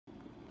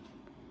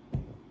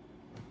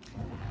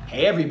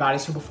Hey everybody,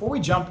 so before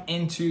we jump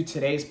into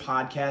today's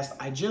podcast,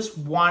 I just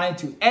wanted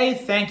to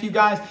thank you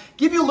guys,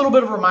 give you a little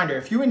bit of a reminder.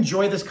 If you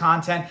enjoy this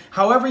content,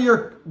 however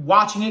you're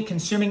watching it,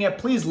 consuming it,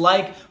 please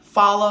like,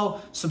 follow,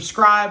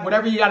 subscribe,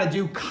 whatever you got to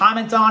do,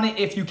 comment on it.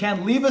 If you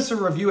can, leave us a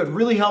review. It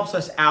really helps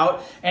us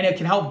out and it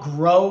can help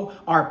grow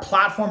our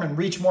platform and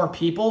reach more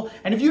people.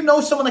 And if you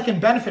know someone that can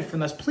benefit from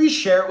this, please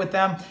share it with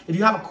them. If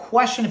you have a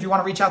question, if you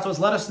want to reach out to us,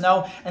 let us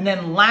know. And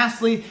then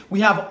lastly,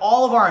 we have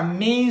all of our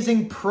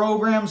amazing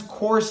programs,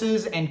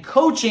 courses, and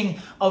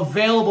coaching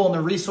available in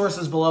the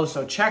resources below.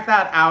 So check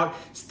that out.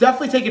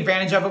 Definitely take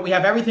advantage of it. We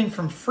have everything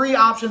from free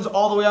options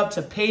all the way up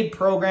to paid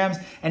programs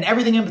and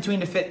everything in between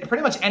to fit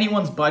pretty much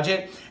anyone's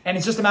budget. And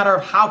it's just a matter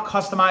of how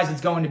customized it's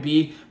going to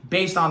be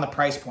based on the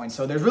price point.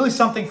 So there's really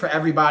something for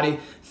everybody.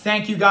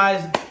 Thank you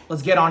guys.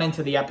 Let's get on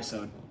into the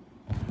episode.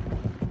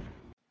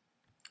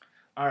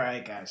 All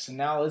right, guys. So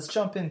now let's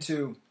jump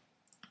into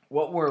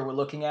what we're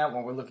looking at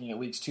when we're looking at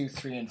weeks 2,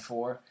 3, and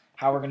 4,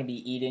 how we're going to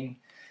be eating,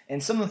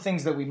 and some of the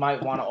things that we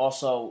might want to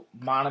also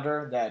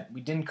monitor that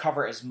we didn't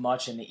cover as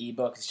much in the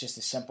ebook. It's just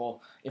as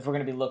simple if we're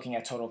going to be looking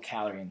at total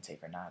calorie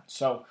intake or not.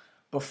 So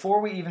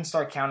before we even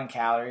start counting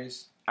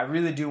calories, I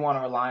really do want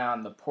to rely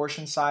on the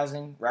portion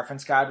sizing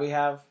reference guide we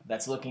have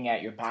that's looking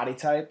at your body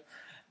type,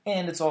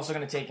 and it's also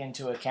going to take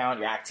into account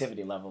your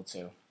activity level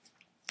too.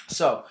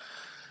 So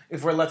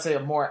if we're, let's say, a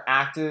more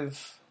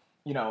active,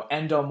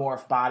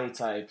 endomorph body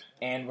type,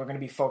 and we're going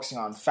to be focusing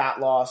on fat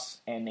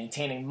loss and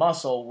maintaining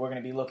muscle, we're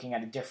going to be looking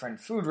at a different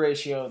food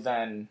ratio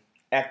than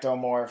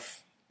ectomorph,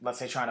 let's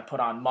say trying to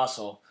put on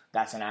muscle,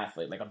 that's an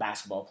athlete, like a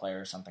basketball player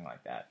or something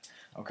like that.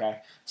 Okay,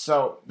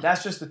 so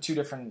that's just the two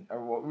different,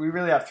 we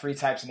really have 3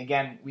 types, and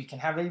again, we can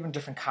have even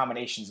different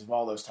combinations of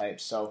all those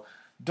types. So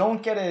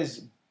don't get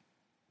as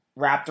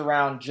wrapped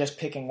around just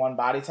picking one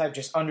body type.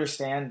 Just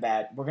understand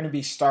that we're going to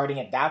be starting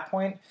at that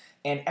point,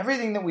 and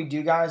everything that we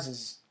do, guys,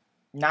 is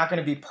not going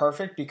to be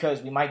perfect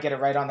because we might get it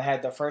right on the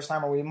head the first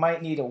time, or we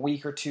might need a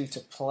week or 2 to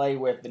play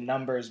with the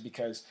numbers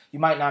because you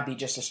might not be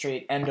just a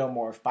straight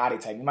endomorph body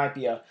type. You might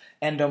be a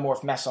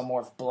endomorph,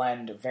 mesomorph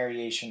blend,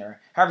 variation,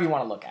 or however you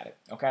want to look at it,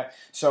 okay?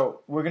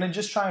 So we're going to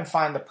just try and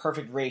find the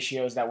perfect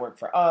ratios that work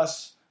for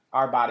us,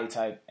 our body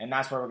type, and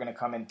that's where we're going to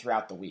come in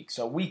throughout the week.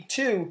 So week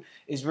 2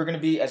 is we're going to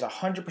be as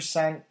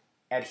 100%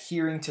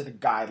 adhering to the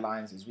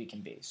guidelines as we can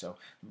be. So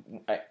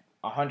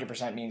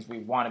 100% means we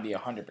want to be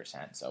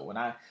 100%. So when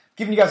I'm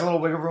giving you guys a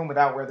little wiggle room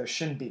without where there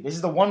shouldn't be, this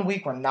is the one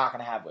week we're not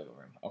going to have wiggle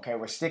room. Okay,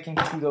 we're sticking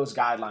to those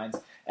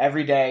guidelines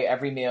every day,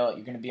 every meal.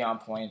 You're going to be on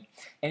point,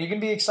 and you're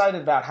going to be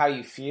excited about how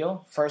you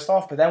feel first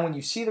off. But then when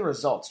you see the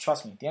results,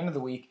 trust me, at the end of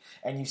the week,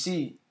 and you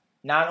see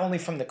not only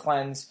from the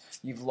cleanse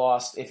you've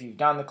lost, if you've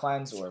done the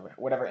cleanse or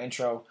whatever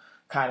intro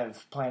kind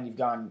of plan you've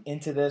gone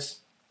into this,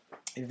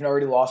 you've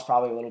already lost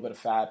probably a little bit of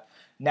fat.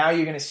 Now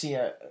you're going to see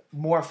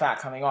more fat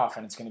coming off,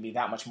 and it's going to be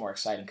that much more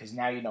exciting because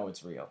now you know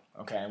it's real,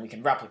 okay? And we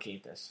can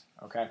replicate this,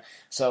 okay?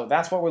 So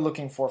that's what we're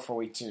looking for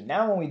week 2.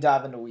 Now when we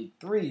dive into week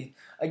 3,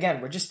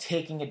 again, we're just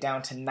taking it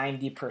down to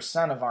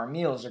 90% of our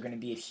meals are going to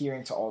be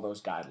adhering to all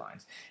those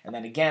guidelines. And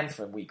then again,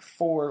 for week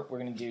 4, we're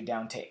going to do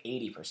down to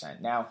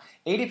 80%. Now,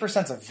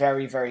 80% is a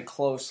very, very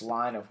close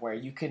line of where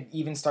you could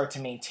even start to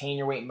maintain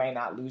your weight, might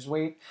not lose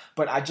weight.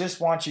 But I just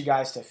want you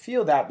guys to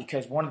feel that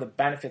because one of the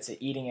benefits of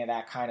eating at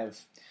that kind of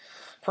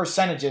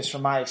percentages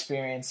from my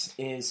experience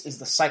is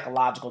the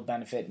psychological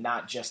benefit,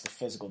 not just the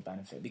physical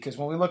benefit. Because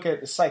when we look at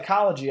the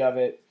psychology of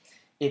it,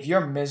 if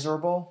you're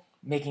miserable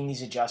making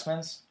these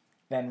adjustments,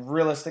 then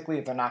realistically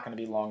they're not going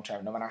to be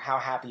long-term, no matter how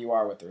happy you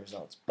are with the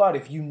results. But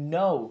if you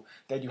know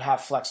that you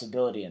have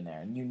flexibility in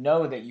there, and you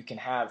know that you can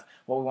have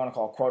what we want to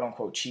call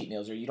quote-unquote cheat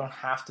meals, or you don't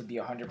have to be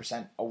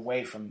 100%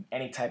 away from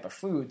any type of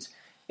foods,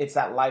 it's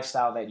that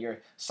lifestyle that you're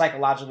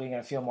psychologically going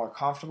to feel more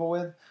comfortable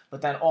with,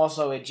 but then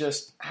also it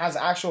just has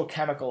actual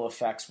chemical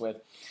effects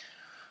with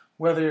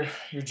whether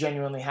you're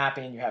genuinely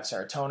happy and you have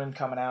serotonin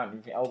coming out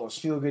and all those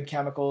feel-good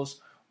chemicals,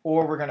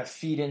 or we're going to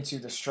feed into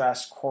the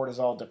stress,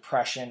 cortisol,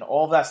 depression,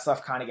 all of that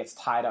stuff kind of gets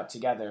tied up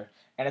together,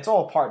 and it's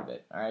all a part of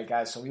it, all right,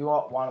 guys? So we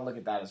all want to look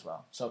at that as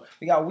well. So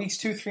we got weeks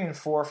 2, 3, and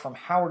 4 from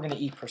how we're going to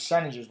eat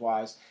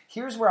percentages-wise.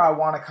 Here's where I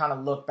want to kind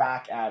of look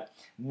back at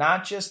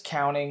not just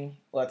counting,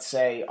 let's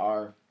say,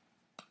 our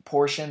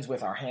portions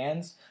with our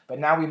hands, but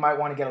now we might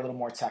want to get a little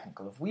more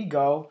technical. If we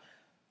go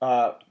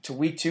to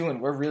week 2 and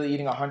we're really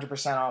eating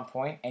 100% on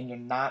point and you're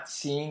not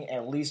seeing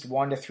at least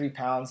 1 to 3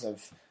 pounds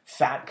of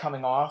fat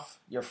coming off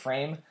your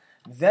frame,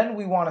 then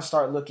we want to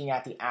start looking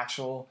at the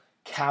actual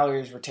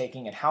calories we're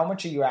taking and how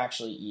much are you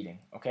actually eating,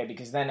 okay?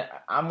 Because then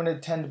I'm going to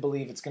tend to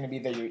believe it's going to be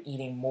that you're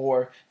eating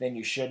more than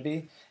you should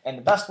be. And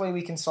the best way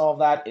we can solve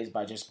that is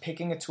by just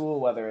picking a tool,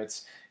 whether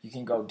it's you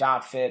can go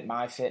DotFit,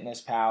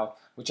 MyFitnessPal,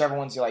 whichever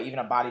ones you like, even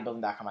at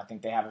bodybuilding.com, I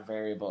think they have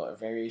a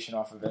variation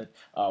off of it,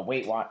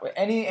 Weight Watch,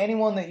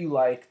 anyone that you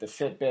like, the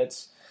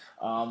Fitbits.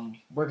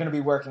 We're going to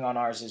be working on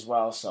ours as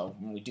well, so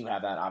when we do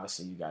have that,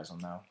 obviously you guys will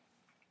know.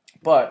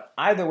 But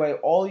either way,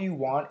 all you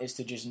want is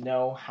to just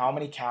know how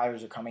many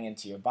calories are coming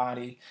into your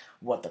body,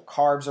 what the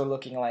carbs are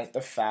looking like, the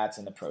fats,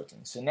 and the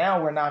proteins. So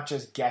now we're not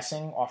just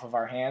guessing off of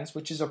our hands,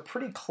 which is a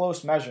pretty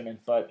close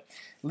measurement, but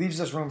leaves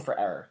us room for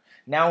error.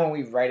 Now when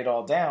we write it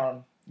all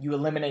down, you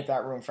eliminate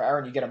that room for error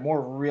and you get a more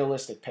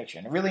realistic picture.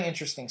 And a really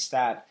interesting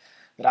stat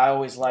that I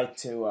always like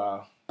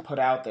to put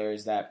out there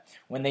is that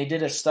when they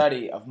did a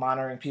study of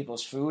monitoring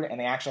people's food and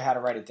they actually had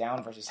to write it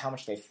down versus how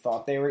much they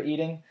thought they were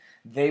eating,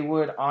 they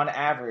would, on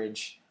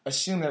average,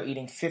 assume they're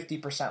eating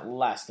 50%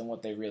 less than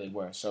what they really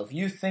were. So if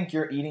you think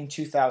you're eating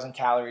 2,000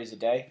 calories a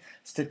day,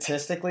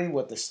 statistically,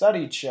 what the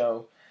studies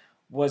show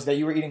was that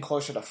you were eating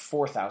closer to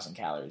 4,000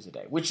 calories a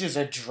day, which is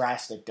a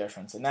drastic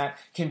difference. And that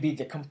can be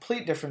the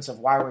complete difference of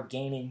why we're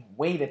gaining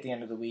weight at the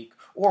end of the week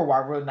or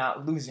why we're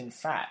not losing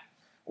fat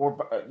or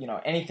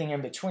anything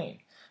in between.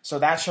 So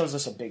that shows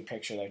us a big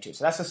picture there too.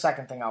 So that's the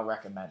second thing I'll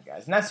recommend,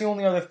 guys. And that's the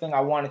only other thing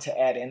I wanted to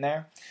add in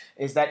there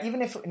is that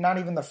even if not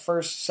even the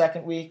first,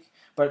 second week,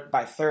 but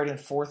by third and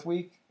fourth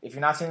week, if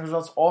you're not seeing the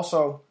results,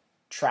 also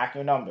track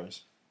your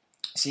numbers.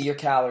 See your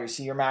calories,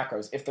 see your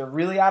macros. If they're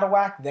really out of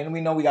whack, then we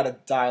know we got to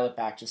dial it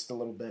back just a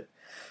little bit.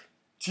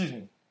 Excuse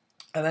me.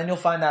 And then you'll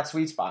find that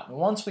sweet spot. And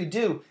once we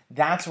do,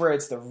 that's where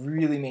it's the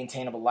really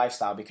maintainable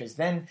lifestyle because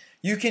then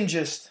you can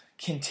just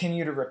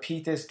continue to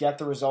repeat this, get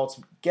the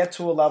results, get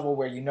to a level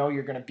where you know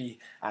you're going to be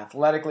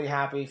athletically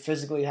happy,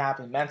 physically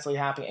happy, mentally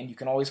happy, and you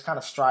can always kind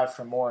of strive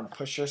for more and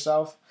push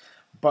yourself.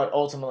 But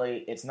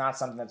ultimately, it's not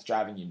something that's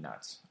driving you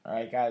nuts. All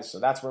right, guys? So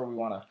that's where we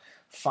want to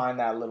find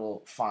that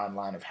little fine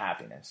line of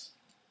happiness.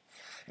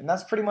 And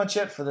that's pretty much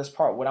it for this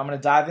part. What I'm going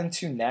to dive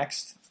into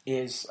next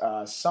is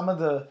some of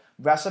the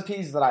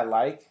recipes that I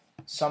like,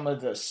 some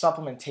of the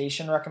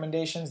supplementation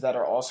recommendations that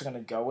are also going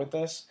to go with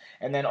this,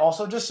 and then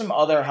also just some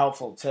other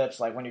helpful tips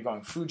like when you're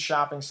going food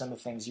shopping, some of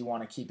the things you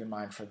want to keep in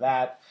mind for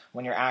that.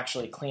 When you're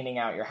actually cleaning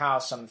out your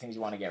house, some of the things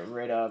you want to get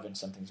rid of and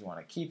some things you want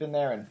to keep in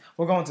there. And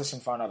we'll go into some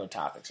fun other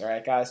topics. All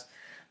right, guys?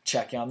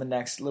 Check you on the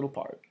next little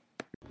part.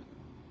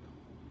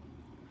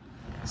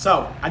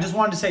 So I just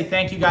wanted to say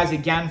thank you guys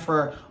again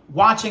for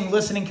watching,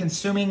 listening,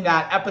 consuming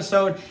that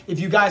episode. If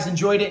you guys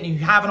enjoyed it and you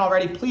haven't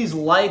already, please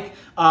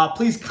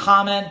please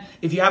comment.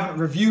 If you haven't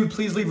reviewed,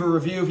 please leave a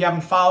review. If you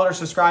haven't followed or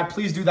subscribed,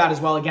 please do that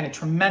as well. Again, it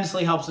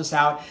tremendously helps us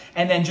out.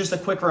 And then just a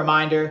quick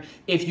reminder,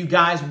 if you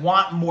guys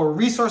want more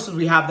resources,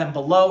 we have them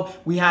below.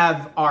 We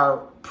have our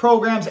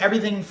programs,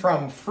 everything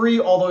from free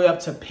all the way up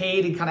to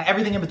paid and kind of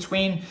everything in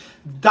between.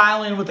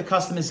 Dial in with the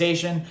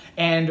customization,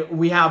 and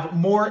we have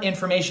more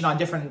information on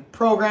different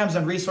programs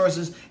and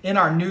resources in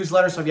our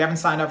newsletter. So if you haven't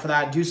signed up for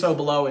that, do so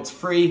below. It's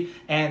free.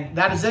 And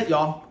that is it,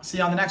 y'all. See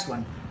you on the next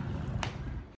one.